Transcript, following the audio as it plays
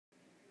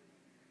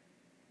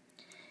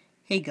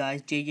Hey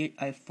guys, JJ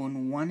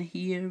iPhone 1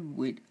 here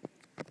with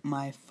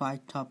my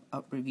 5 top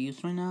app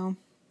reviews right now.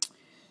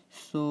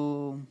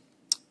 So,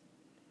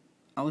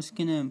 I was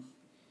gonna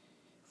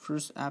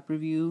first app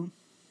review.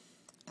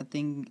 I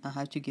think I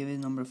have to give it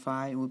number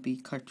 5. It would be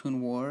Cartoon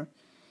War.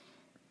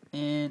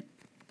 And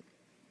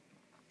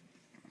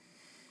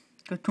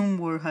Cartoon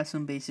War has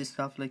some basic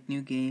stuff like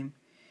new game,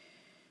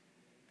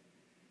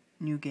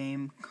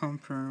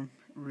 confirm,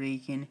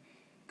 Reagan,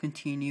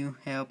 continue,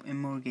 help, and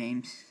more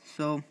games.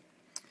 So,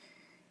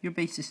 your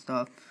basic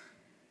stuff.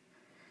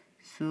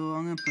 So,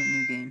 I'm gonna put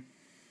new game.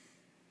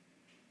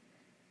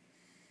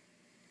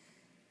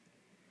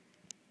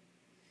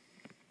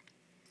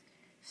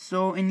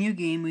 So in new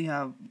game we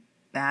have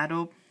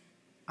battle,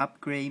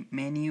 upgrade,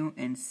 menu,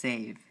 and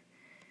save.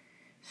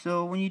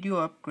 So when you do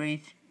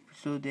upgrade,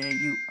 so that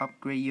you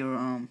upgrade your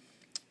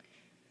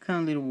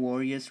kind of little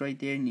warriors right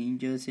there,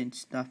 ninjas and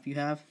stuff you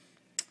have,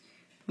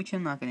 which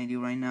I'm not gonna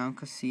do right now,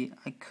 cause see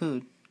I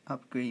could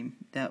upgrade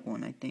that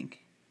one I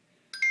think,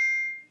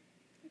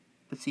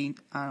 but see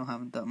I don't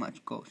have that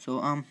much gold, so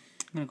I'm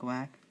gonna go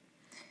back.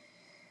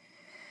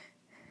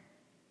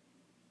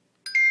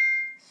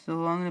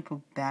 So I'm gonna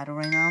put battle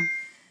right now,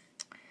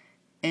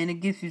 and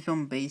it gives you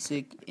some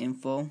basic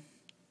info.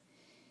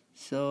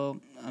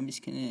 So I'm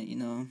just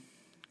gonna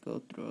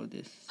go through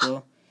this.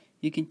 So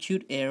you can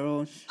shoot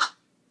arrows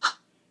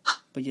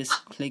by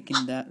just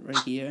clicking that right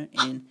here,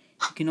 and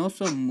you can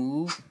also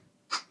move,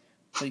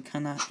 but you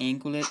kinda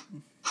angle it.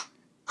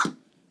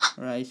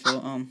 Right,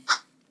 so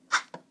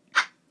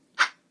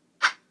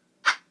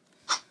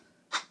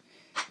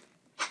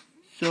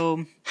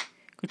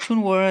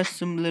Cartoon War has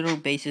some little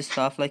basic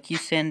stuff, like you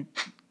send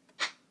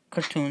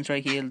cartoons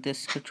right here,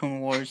 this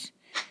Cartoon Wars,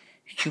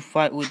 you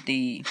fight with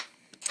the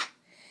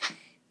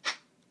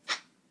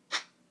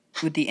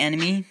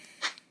enemy,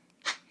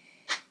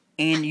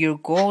 and your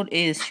goal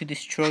is to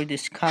destroy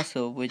this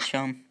castle, which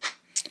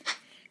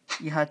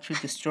you have to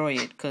destroy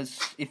it,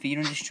 because if you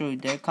don't destroy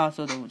their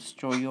castle, they will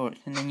destroy yours,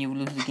 and then you will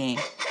lose the game.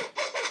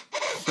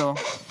 So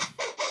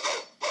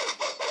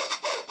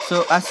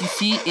as you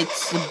see,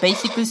 it's the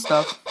basic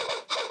stuff.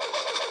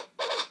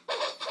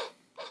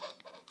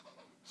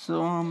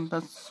 So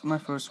that's my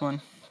first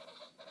one.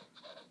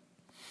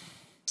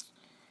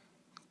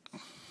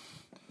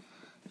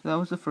 So that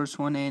was the first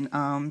one, and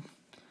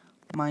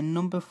my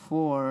number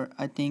 4,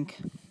 I think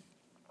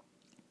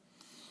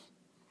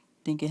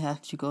it has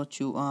to go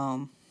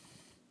to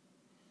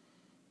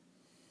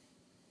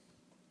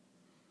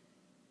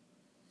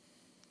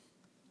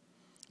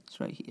it's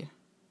right here.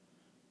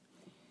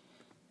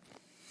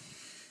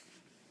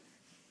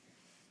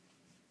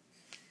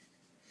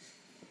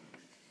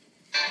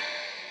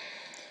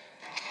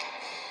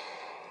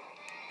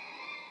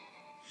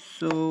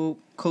 So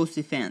Coast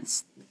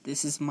Defense.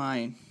 This is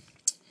my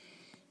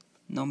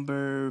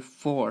number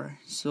 4.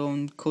 So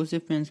in Coast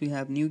Defense we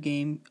have new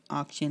game,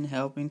 auction,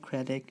 help, and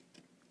credit.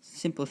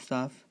 Simple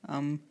stuff.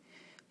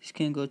 Just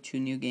gonna go to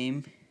new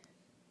game.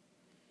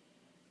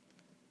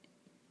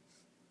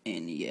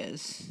 And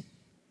yes.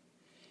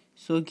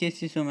 So it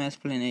gives you some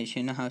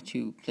explanation on how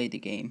to play the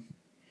game.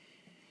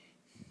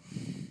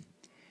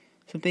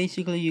 So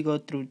basically you go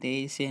through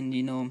days and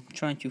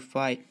trying to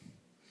fight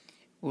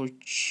or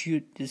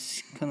shoot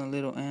this kind of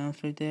little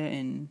ants right there,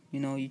 and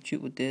you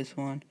shoot with this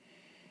one,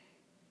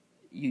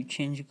 you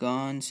change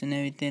guns and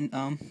everything.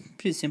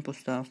 Pretty simple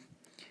stuff.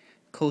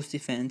 Coast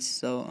Defense.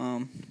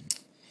 So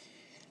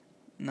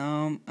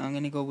now I'm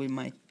gonna go with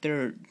my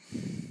third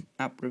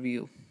app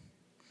review.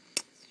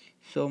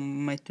 So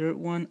my third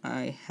one,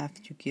 I have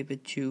to give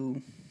it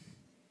to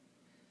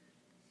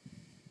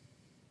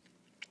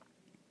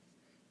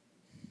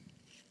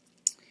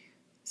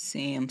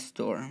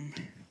Sandstorm.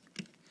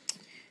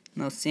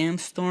 Now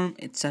Sandstorm,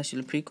 it's actually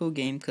a pretty cool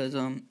game, because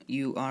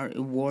you are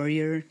a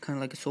warrior, kind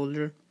of like a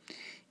soldier,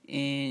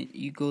 and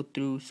you go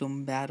through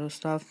some battle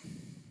stuff.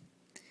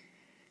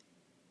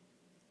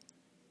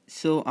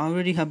 So I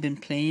already have been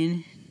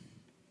playing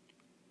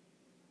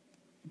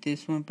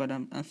this one, but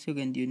I'm still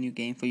gonna do a new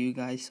game for you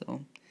guys.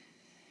 So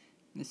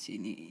let's see.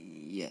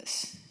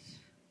 Yes,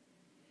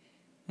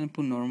 I'm gonna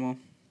put normal.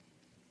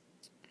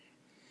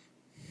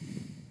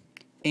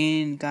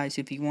 And guys,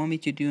 if you want me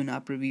to do an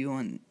app review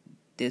on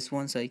this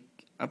one's like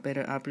a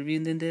better app review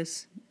than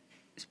this,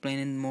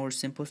 explaining more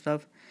simple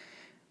stuff,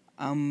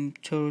 I'm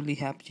totally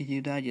happy to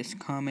do that. Just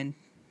comment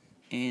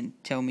and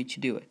tell me to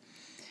do it.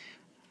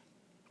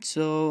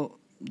 So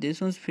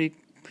this one's pretty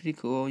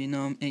cool,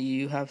 and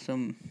you have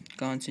some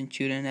guns and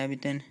shooting and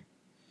everything.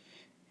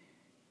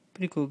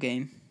 Pretty cool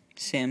game.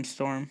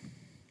 Sandstorm.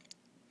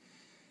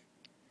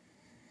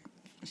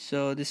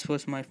 So this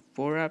was my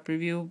 4 app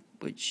review,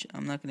 which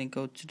I'm not gonna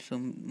go to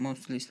some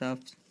mostly stuff.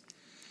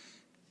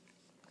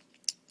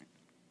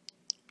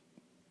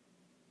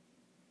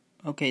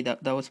 Okay,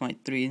 that was my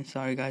 3.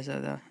 Sorry guys,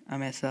 I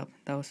messed up.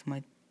 That was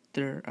my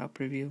 3rd app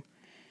review.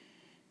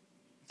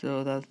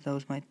 So that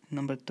was my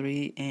number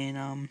 3,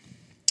 and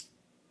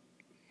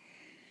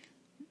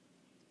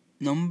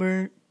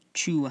number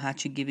 2, I had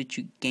to give it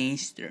to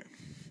Gangstar.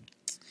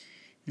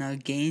 Now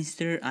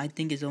Gangstar, I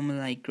think is almost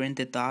like Grand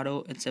Theft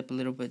Auto, except a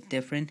little bit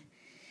different.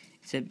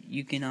 Except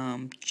you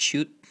can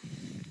shoot,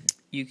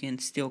 you can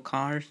steal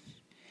cars.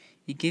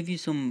 It give you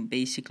some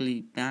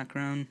basically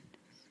background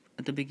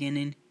at the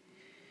beginning,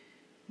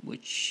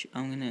 which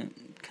I'm gonna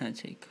kind of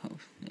take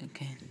off.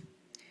 Okay.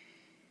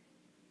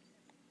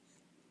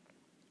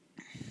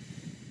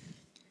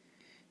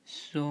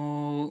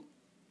 So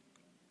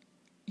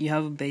you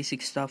have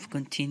basic stuff.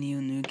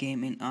 Continue new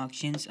game and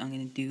auctions. I'm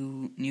gonna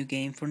do new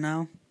game for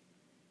now.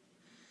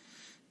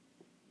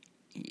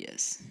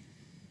 Yes.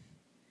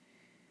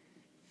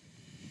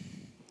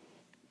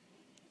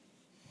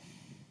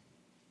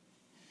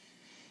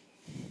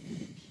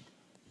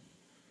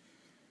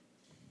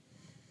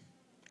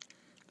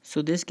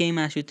 So this game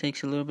actually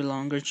takes a little bit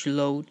longer to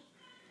load,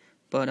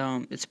 but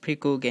it's a pretty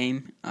cool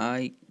game.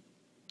 I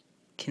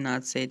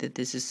cannot say that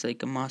this is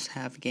like a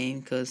must-have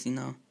game because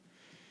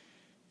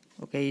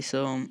Okay,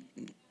 so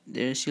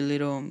there's your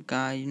little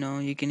guy.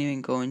 You can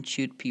even go and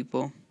shoot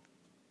people.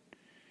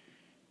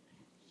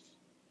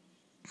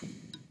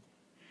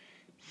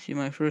 See,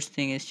 my first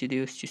thing is to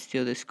do is to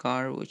steal this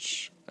car,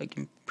 which I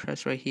can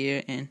press right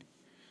here and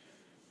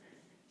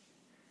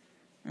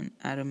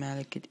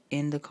automatic it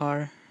in the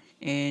car,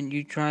 and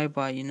you drive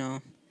by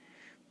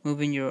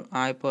moving your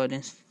iPod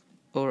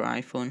or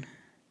iPhone.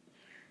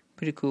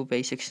 Pretty cool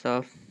basic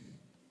stuff.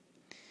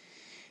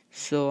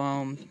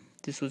 So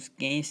this was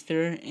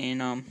Gangstar,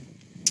 and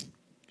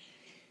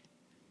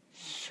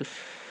so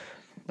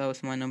that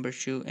was my number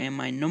 2, and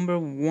my number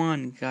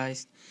 1,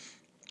 guys.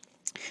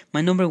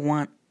 My number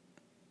one,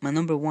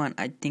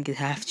 I think it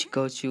has to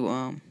go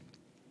to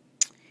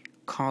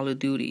Call of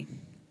Duty.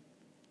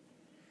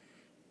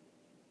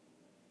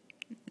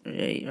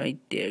 Right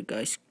there,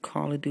 guys.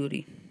 Call of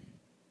Duty.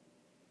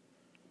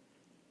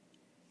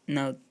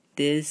 Now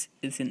this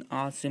is an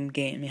awesome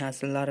game. It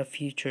has a lot of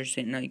features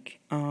and it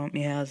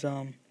has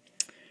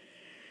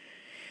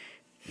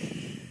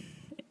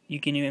you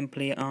can even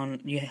play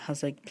on. It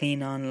has like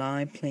playing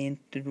online, playing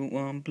through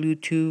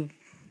Bluetooth.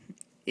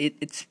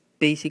 It's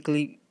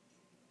basically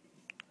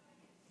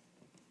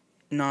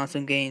an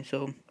awesome game.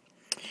 So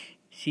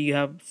see, you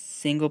have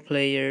single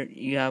player,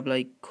 you have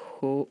like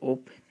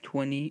co-op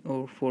 20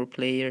 or 4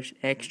 players,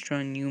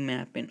 extra, new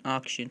map, and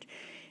auctions.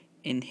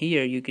 And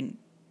here you can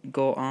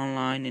go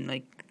online and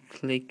like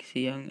click.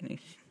 See, I'm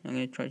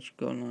gonna try to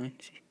go online.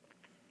 See.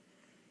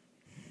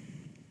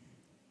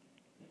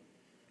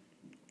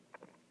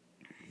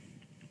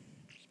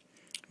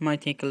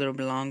 Might take a little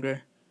bit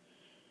longer,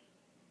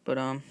 but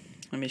I'm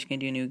just gonna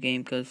do a new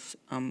game because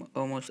I'm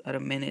almost out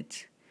of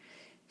minutes.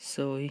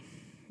 So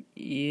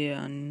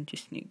yeah, I'm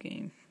just new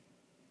game.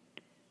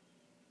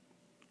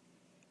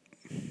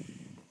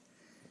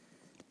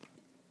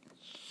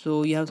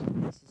 So you have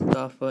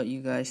stuff, but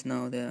you guys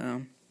know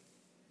that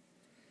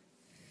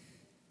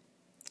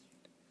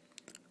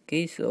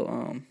okay,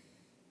 so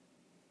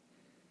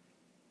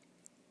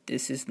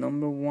this is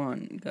number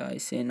 1,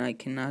 guys, and I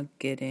cannot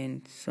get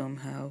in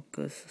somehow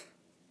because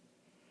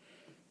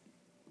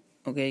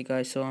okay,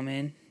 guys, so I'm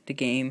in the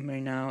game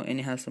right now, and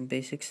it has some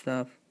basic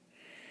stuff,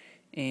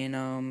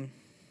 and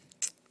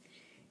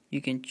you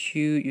can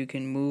shoot, you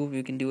can move,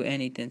 you can do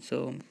anything.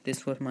 So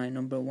this was my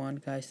number 1,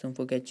 guys. Don't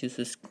forget to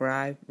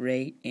subscribe,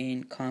 rate,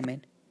 and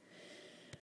comment.